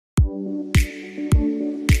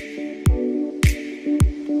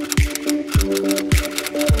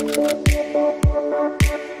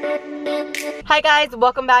Hi guys,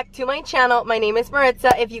 welcome back to my channel. My name is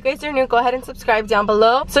Maritza. If you guys are new, go ahead and subscribe down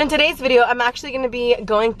below. So in today's video, I'm actually going to be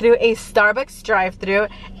going through a Starbucks drive-thru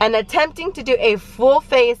and attempting to do a full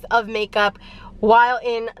face of makeup while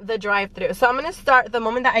in the drive-thru. So I'm gonna start the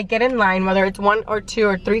moment that I get in line, whether it's 1 or 2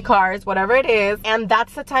 or 3 cars, whatever it is, and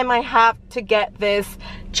that's the time I have to get this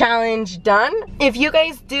challenge done. If you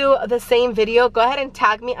guys do the same video, go ahead and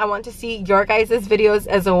tag me. I want to see your guys' videos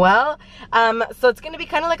as well. So it's gonna be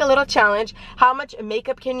kind of like a little challenge. How much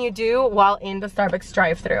makeup can you do while in the Starbucks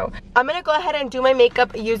drive-thru? I'm gonna go ahead and do my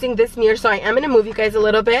makeup using this mirror, so I am gonna move you guys a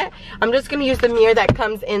little bit. I'm just gonna use the mirror that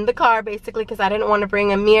comes in the car, basically, because I didn't want to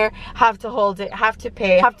bring a mirror, have to hold it, have to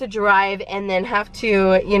pay, have to drive, and then have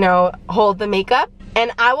to, you know, hold the makeup. And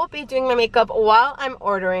I will be doing my makeup while I'm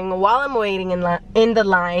ordering, while I'm waiting in the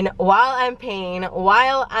line, while I'm paying,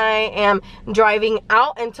 while I am driving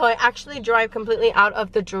out, until I actually drive completely out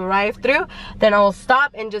of the drive-thru. Then I will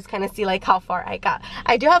stop and just kind of see like how far I got.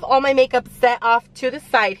 I do have all my makeup set off to the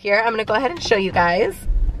side here. I'm gonna go ahead and show you guys.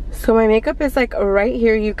 So my makeup is like right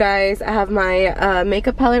here, you guys. I have my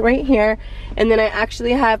makeup palette right here, and then I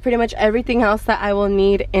actually have pretty much everything else that I will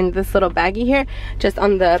need in this little baggie here, just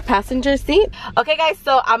on the passenger seat. Okay guys,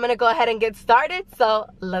 so I'm gonna go ahead and get started, so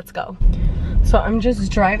let's go. So I'm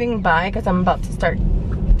just driving by because I'm about to start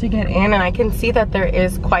to get in, and I can see that there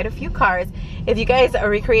is quite a few cars. If you guys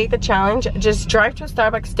recreate the challenge, just drive to a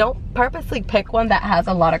Starbucks. Don't purposely pick one that has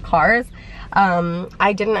a lot of cars.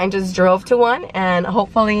 I didn't, I just drove to one, and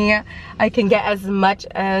hopefully I can get as much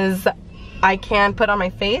as I can put on my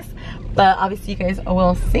face, but obviously you guys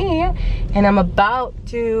will see. And I'm about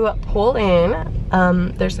to pull in.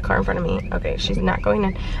 There's a car in front of me. Okay, she's not going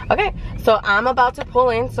in. Okay, so I'm about to pull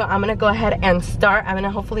in, so I'm gonna go ahead and start. I'm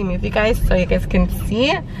gonna hopefully move you guys so you guys can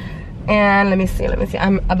see. And let me see,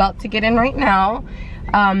 I'm about to get in right now.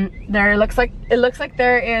 It looks like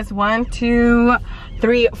there is 1, 2,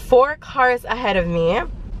 3, 4 cars ahead of me.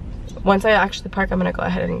 Once I actually park, I'm gonna go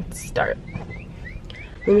ahead and start.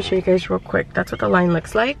 Let me show you guys real quick. That's what the line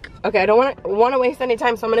looks like. Okay, I don't want to waste any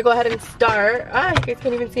time, so I'm gonna go ahead and start. You guys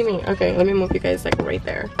can't even see me. Okay, let me move you guys like right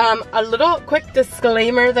there. A little quick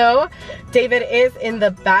disclaimer though. David is in the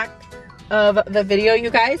back of the video, you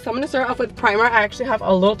guys. So I'm gonna start off with primer. I actually have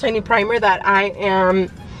a little tiny primer that I am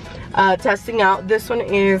testing out. This one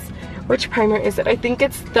is, which primer is it? I think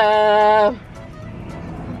it's the,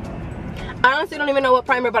 I honestly don't even know what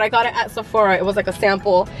primer, but I got it at Sephora. It was like a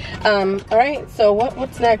sample. Alright, so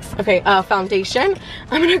what's next? Okay, foundation.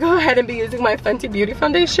 I'm gonna go ahead and be using my Fenty Beauty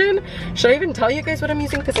foundation. Should I even tell you guys what I'm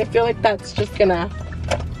using? Because I feel like that's just gonna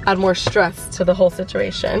add more stress to the whole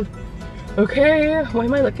situation. Okay, why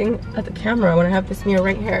am I looking at the camera when I have this mirror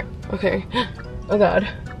right here? Okay, oh god.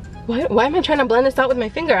 Why am I trying to blend this out with my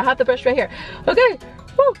finger? I have the brush right here. Okay,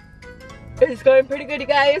 woo. It's going pretty good, you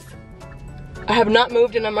guys. I have not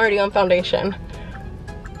moved and I'm already on foundation.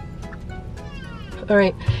 All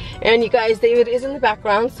right, and you guys, David is in the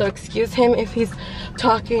background, so excuse him if he's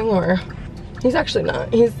talking, or he's actually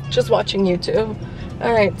not. He's just watching YouTube.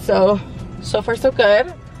 All right, so far so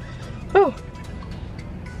good. Oh,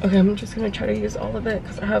 okay, I'm just gonna try to use all of it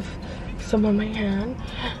because I have some on my hand.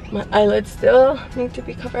 My eyelids still need to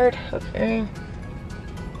be covered. Okay.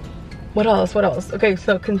 What else? Okay,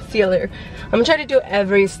 so concealer. I'm gonna try to do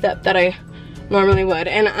every step that I normally would.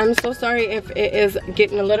 And I'm so sorry if it is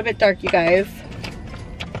getting a little bit dark, you guys.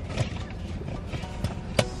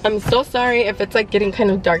 I'm so sorry if it's like getting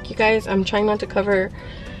kind of dark, you guys. I'm trying not to cover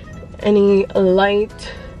any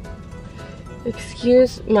light.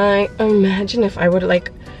 Excuse my, imagine if I would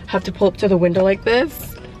like have to pull up to the window like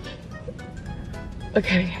this.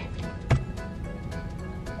 Okay.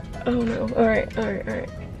 Oh no, all right.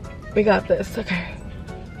 We got this, okay.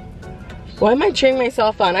 Why am I cheering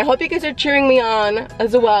myself on? I hope you guys are cheering me on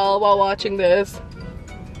as well while watching this.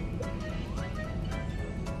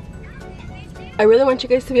 I really want you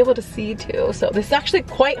guys to be able to see too, so this is actually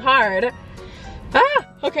quite hard.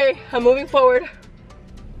 Okay, I'm moving forward.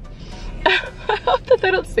 I hope that they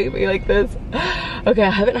don't see me like this. Okay,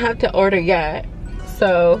 I haven't had to order yet,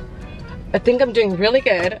 so I think I'm doing really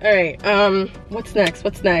good. All right, what's next?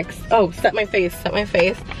 Oh, set my face.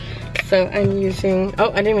 So I'm using,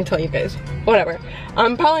 oh, I didn't even tell you guys. Whatever.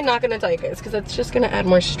 I'm probably not gonna tell you guys because it's just gonna add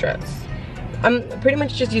more stress. I'm pretty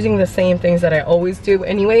much just using the same things that I always do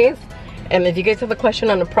anyways. And if you guys have a question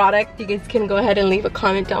on the product, you guys can go ahead and leave a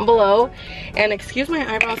comment down below. And excuse my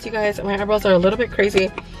eyebrows, you guys. My eyebrows are a little bit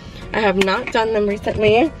crazy. I have not done them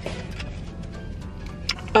recently.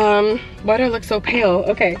 Why do I look so pale?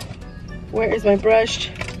 Okay, where is my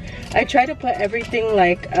brush? I try to put everything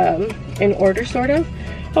like in order, sort of.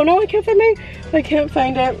 Oh no, I can't find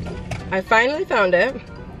it. I finally found it.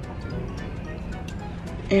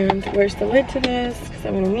 And where's the lid to this? Because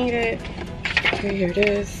I'm gonna need it. Okay, here it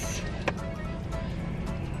is.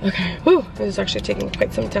 Okay, whew, this is actually taking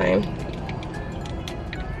quite some time.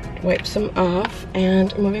 Wipe some off,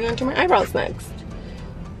 and moving on to my eyebrows next.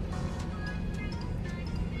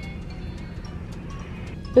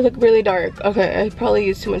 They look really dark. Okay, I probably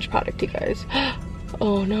used too much product, you guys.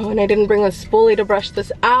 Oh no, and I didn't bring a spoolie to brush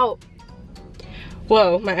this out.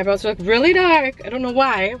 Whoa, my eyebrows look really dark. I don't know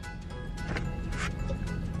why.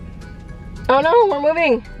 Oh no, we're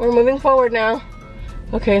moving. We're moving forward now.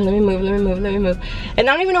 Okay, let me move. And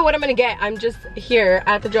I don't even know what I'm gonna get. I'm just here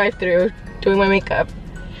at the drive-thru doing my makeup.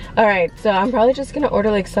 All right, so I'm probably just gonna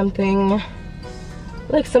order like something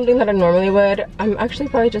that I normally would. I'm actually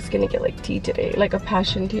probably just gonna get like tea today, like a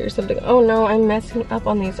passion tea or something. Oh no, I'm messing up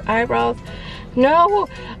on these eyebrows. No,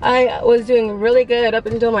 I was doing really good up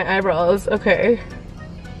until my eyebrows. Okay.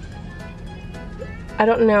 I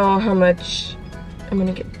don't know how much I'm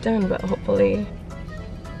gonna get done, but hopefully.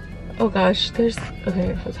 Oh gosh,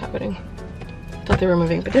 okay, what's happening? Thought they were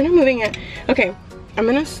moving, but they're not moving yet. Okay, I'm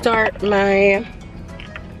gonna start my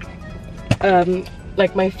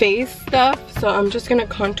like my face stuff. So I'm just gonna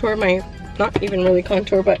contour my, not even really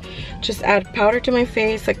contour, but just add powder to my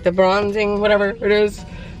face, like the bronzing, whatever it is.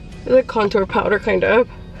 Like contour powder kind of.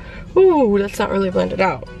 Ooh, that's not really blended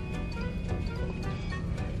out.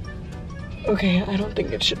 Okay, I don't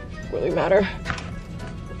think it should really matter.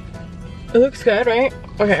 It looks good, right?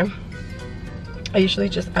 Okay. I usually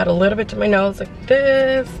just add a little bit to my nose like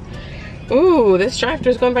this. Ooh, this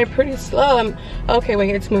drive-thru is going by pretty slow. Okay,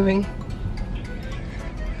 wait, it's moving.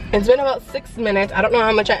 It's been about 6 minutes. I don't know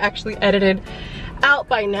how much I actually edited out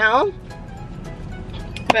by now.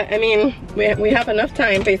 But I mean, we have enough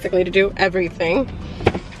time basically to do everything.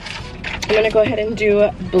 I'm gonna go ahead and do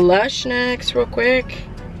blush next real quick.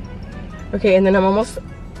 Okay, and then I'm almost,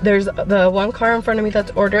 there's the one car in front of me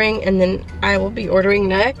that's ordering, and then I will be ordering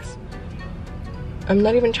next. I'm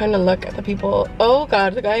not even trying to look at the people. Oh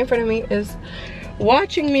God, the guy in front of me is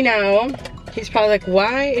watching me now. He's probably like,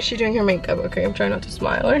 why is she doing her makeup? Okay, I'm trying not to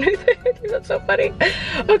smile or anything. That's so funny.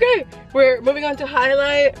 Okay, we're moving on to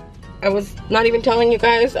highlight. I was not even telling you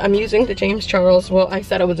guys, I'm using the James Charles. Well, I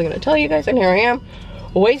said I wasn't gonna tell you guys, and here I am,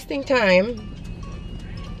 wasting time.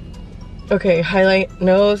 Okay, highlight,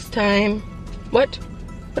 nose time. What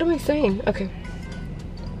am I saying? Okay.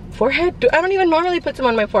 Forehead? I don't even normally put some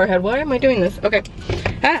on my forehead. Why am I doing this? Okay.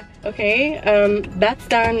 Okay, that's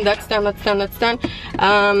done. Eyeshadow.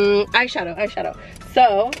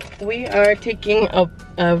 So we are taking a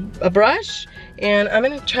brush, and I'm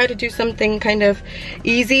gonna try to do something kind of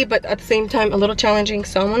easy, but at the same time a little challenging.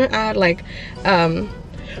 So I'm gonna add like, I'm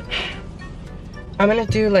gonna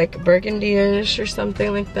do like burgundy-ish or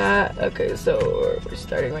something like that. Okay, so we're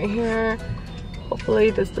starting right here.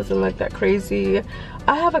 Hopefully this doesn't look that crazy.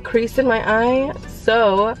 I have a crease in my eye,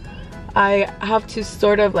 so I have to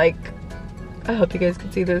sort of like, I hope you guys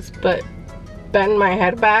can see this, but bend my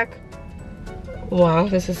head back. Wow,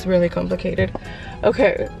 this is really complicated.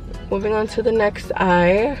 Okay, moving on to the next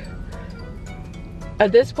eye.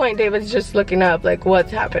 At this point, David's just looking up like,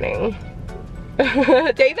 what's happening?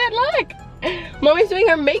 David, look! Mommy's doing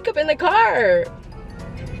her makeup in the car.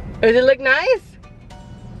 Does it look nice?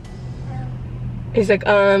 He's like,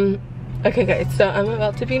 okay guys, so I'm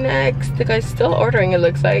about to be next. The guy's still ordering, it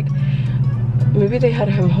looks like. Maybe they had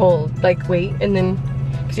him hold, like wait, and then,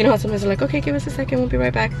 because you know how sometimes they're like, okay, give us a second, we'll be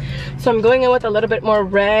right back. So I'm going in with a little bit more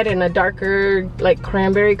red and a darker, like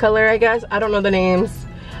cranberry color, I guess. I don't know the names.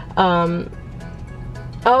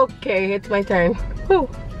 Okay, it's my turn. Whew.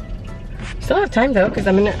 Still have time though, because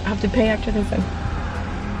I'm gonna have to pay after this one.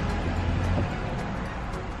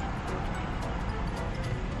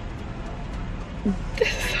 This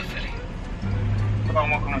is so funny.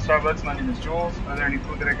 Welcome to Starbucks. My name is Jules. Are there any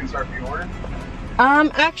food that I can start for your order?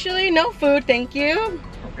 Actually, no food, thank you.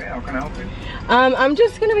 Okay, how can I help you? I'm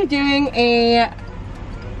just gonna be doing a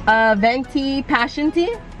venti passion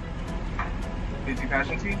tea. Venti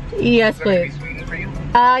passion tea? Yes, is please. Is that sweetened for you?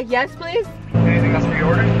 Yes, please. Anything else for your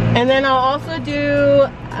order? And then I'll also do,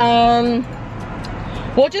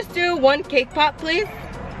 we'll just do one cake pop, please.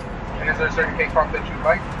 And is there a certain cake pop that you'd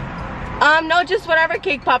like? No, just whatever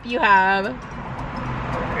cake pop you have.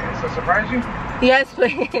 Okay, so surprise you? Yes,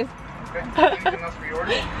 please. Okay, anything else for your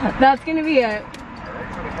order? That's gonna be it.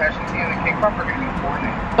 Alright, so the passion tea and the cake pop are gonna be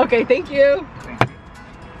coordinated. Okay, thank you. Thank you.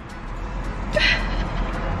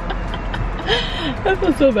 I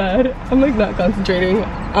feel so bad. I'm like not concentrating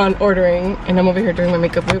on ordering, and I'm over here doing my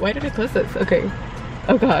makeup. Wait, why did I close this? Okay.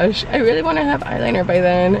 Oh gosh, I really want to have eyeliner by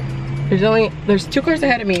then. There's 2 cars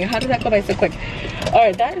ahead of me. How did that go by so quick? All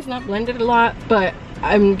right, that is not blended a lot, but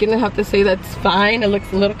I'm gonna have to say that's fine. It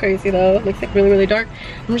looks a little crazy though. It looks like really, really dark.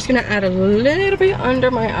 I'm just gonna add a little bit under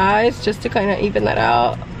my eyes just to kind of even that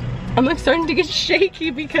out. I'm like starting to get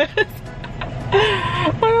shaky because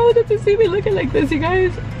I don't want them to see me looking like this, you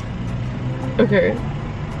guys. Okay.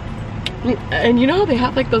 And you know how they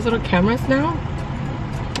have like those little cameras now?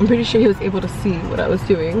 I'm pretty sure he was able to see what I was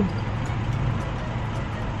doing.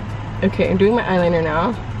 Okay, I'm doing my eyeliner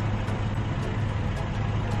now.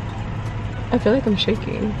 I feel like I'm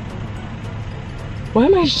shaking. Why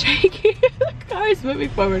am I shaking? The car is moving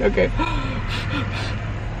forward. Okay.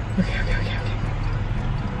 Okay.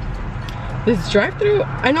 This drive-thru,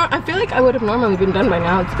 I feel like I would have normally been done by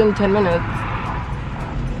now. It's been 10 minutes.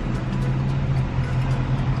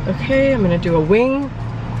 Okay, I'm gonna do a wing.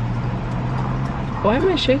 Why am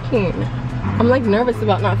I shaking? I'm like nervous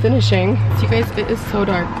about not finishing. So you guys, it is so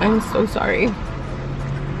dark. I'm so sorry.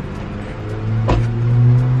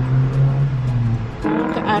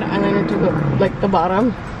 Add eyeliner to like the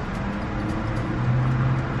bottom.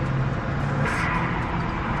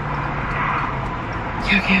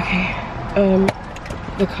 Okay.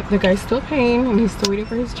 The guy's still paying and he's still waiting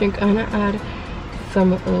for his drink. I'm gonna add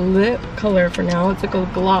some lip color for now. It's like a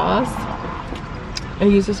gloss. I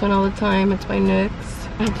use this one all the time. It's by NYX.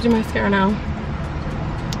 I have to do mascara now.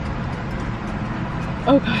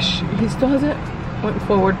 Oh gosh, he still hasn't went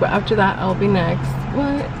forward, but after that I'll be next.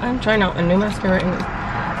 What? I'm trying out a new mascara and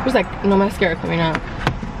there's like no mascara coming out.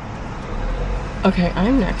 Okay,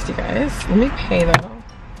 I'm next, you guys. Let me pay though.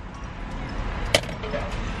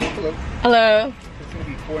 Hello. It's gonna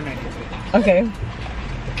be $4.96. Okay.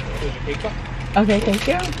 Here's your cake. Okay, thank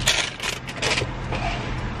you.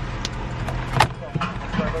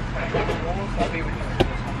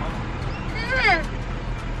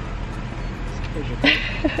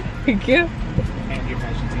 Thank you. And your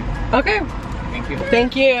fashion team. Okay. Thank you.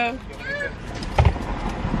 Thank you.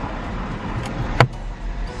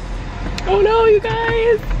 Oh no, you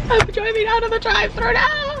guys! I'm driving out of the drive-thru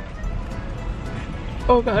now!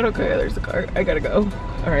 Oh god, okay, there's the car. I gotta go.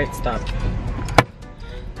 Alright, stop.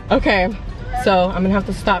 Okay, so I'm gonna have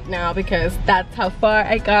to stop now because that's how far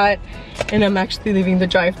I got and I'm actually leaving the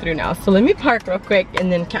drive-thru now. So let me park real quick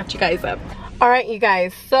and then catch you guys up. Alright, you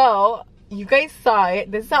guys, so you guys saw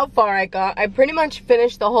it. This is how far I got. I pretty much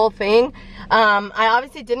finished the whole thing. I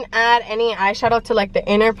obviously didn't add any eyeshadow to like the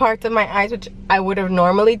inner parts of my eyes, which I would have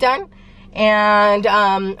normally done. And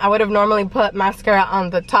I would have normally put mascara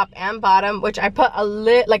on the top and bottom, which I put a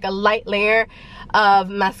light layer of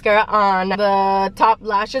mascara on the top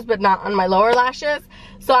lashes but not on my lower lashes.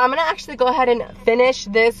 So I'm gonna actually go ahead and finish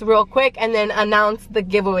this real quick and then announce the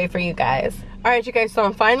giveaway for you guys. Alright you guys, so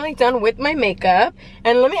I'm finally done with my makeup,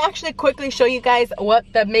 and let me actually quickly show you guys what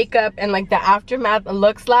the makeup and like the aftermath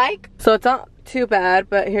looks like. So it's not too bad,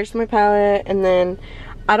 but here's my palette, and then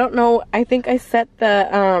I don't know, I think I set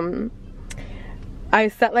the I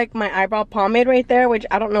set like my eyebrow pomade right there, which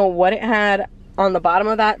I don't know what it had on the bottom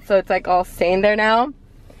of that, so it's like all stained there now.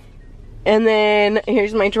 And then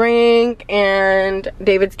here's my drink and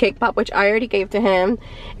David's cake pop, which I already gave to him.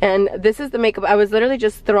 And this is the makeup. I was literally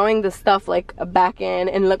just throwing the stuff like back in,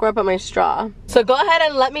 and look where I put my straw. So go ahead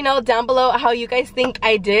and let me know down below how you guys think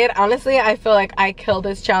I did. Honestly, I feel like I killed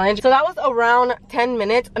this challenge. So that was around 10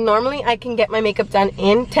 minutes. Normally I can get my makeup done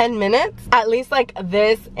in 10 minutes, at least like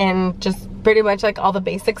this, and just pretty much like all the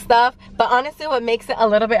basic stuff. But honestly, what makes it a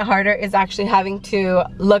little bit harder is actually having to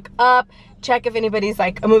look up, check if anybody's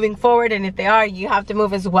like moving forward, and if they are, you have to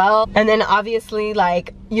move as well. And then obviously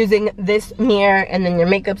like using this mirror, and then your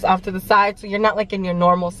makeup's off to the side, so you're not like in your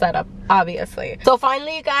normal setup, obviously. So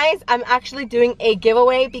finally you guys, I'm actually doing a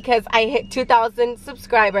giveaway because I hit 2,000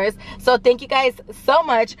 subscribers, so thank you guys so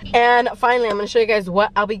much. And finally I'm gonna show you guys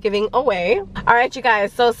what I'll be giving away. All right you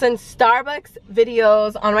guys, so since Starbucks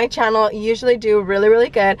videos on my channel usually do really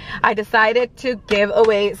good, I decided to give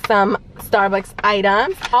away some Starbucks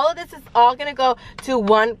items. All of this is all gonna go to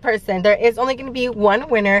one person. There is only gonna be one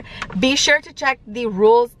winner. Be sure to check the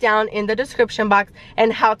rules down in the description box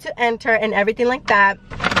and how to enter and everything like that.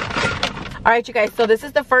 All right you guys, so this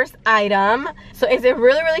is the first item. So it's a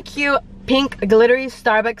really cute pink glittery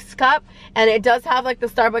Starbucks cup, and it does have like the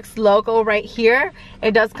Starbucks logo right here.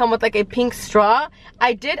 It does come with like a pink straw.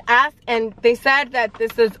 I did ask and they said that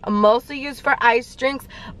this is mostly used for iced drinks,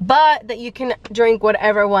 but that you can drink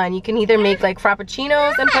whatever one. You can either make like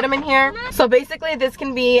frappuccinos and put them in here. So basically this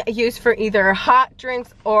can be used for either hot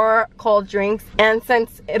drinks or cold drinks, and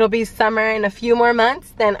since it'll be summer in a few more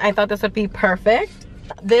months, then I thought this would be perfect.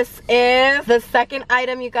 This is the second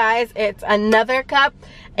item, you guys. It's another cup,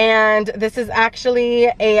 and this is actually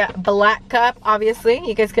a black cup, obviously,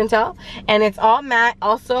 you guys can tell, and it's all matte,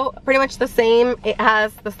 also pretty much the same. It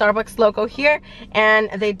has the Starbucks logo here, and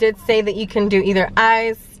they did say that you can do either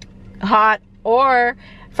iced, hot, or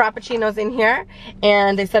frappuccinos in here,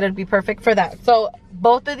 and they said it'd be perfect for that. So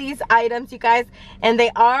both of these items, you guys, and they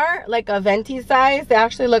are like a venti size. They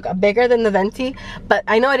actually look bigger than the venti, but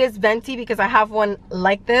I know it is venti because I have one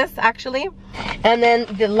like this actually. And then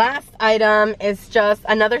the last item is just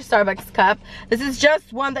another Starbucks cup. This is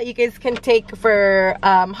just one that you guys can take for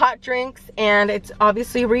hot drinks, and it's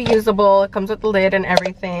obviously reusable. It comes with the lid and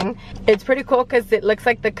everything. It's pretty cool because it looks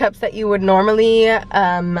like the cups that you would normally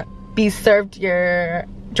be served your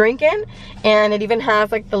drink in, and it even has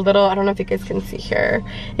like the little, I don't know if you guys can see here,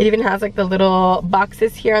 it even has like the little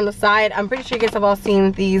boxes here on the side. I'm pretty sure you guys have all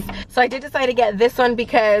seen these. So I did decide to get this one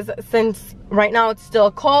because since right now it's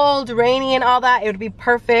still cold, rainy and all that, it would be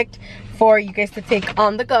perfect for you guys to take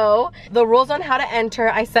on the go. The rules on how to enter,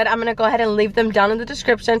 I said I'm gonna go ahead and leave them down in the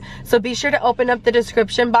description, so be sure to open up the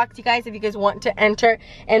description box, you guys, if you guys want to enter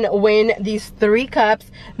and win these 3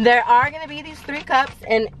 cups. There are gonna be these 3 cups,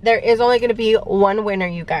 and there is only gonna be one winner,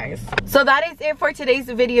 you guys. So that is it for today's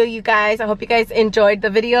video, you guys. I hope you guys enjoyed the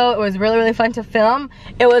video. It was really fun to film.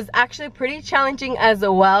 It was actually pretty challenging as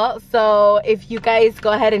well, so if you guys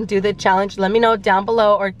go ahead and do the challenge, let me know down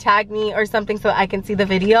below or tag me or something so I can see the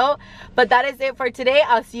video. But that is it for today.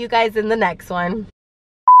 I'll see you guys in the next one.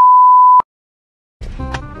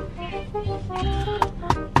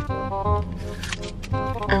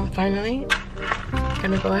 I'm finally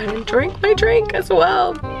gonna go ahead and drink my drink as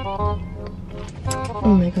well.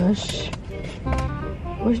 Oh my gosh.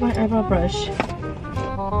 Where's my eyebrow brush?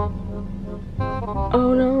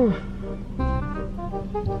 Oh no.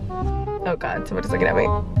 Oh god, somebody's looking at me.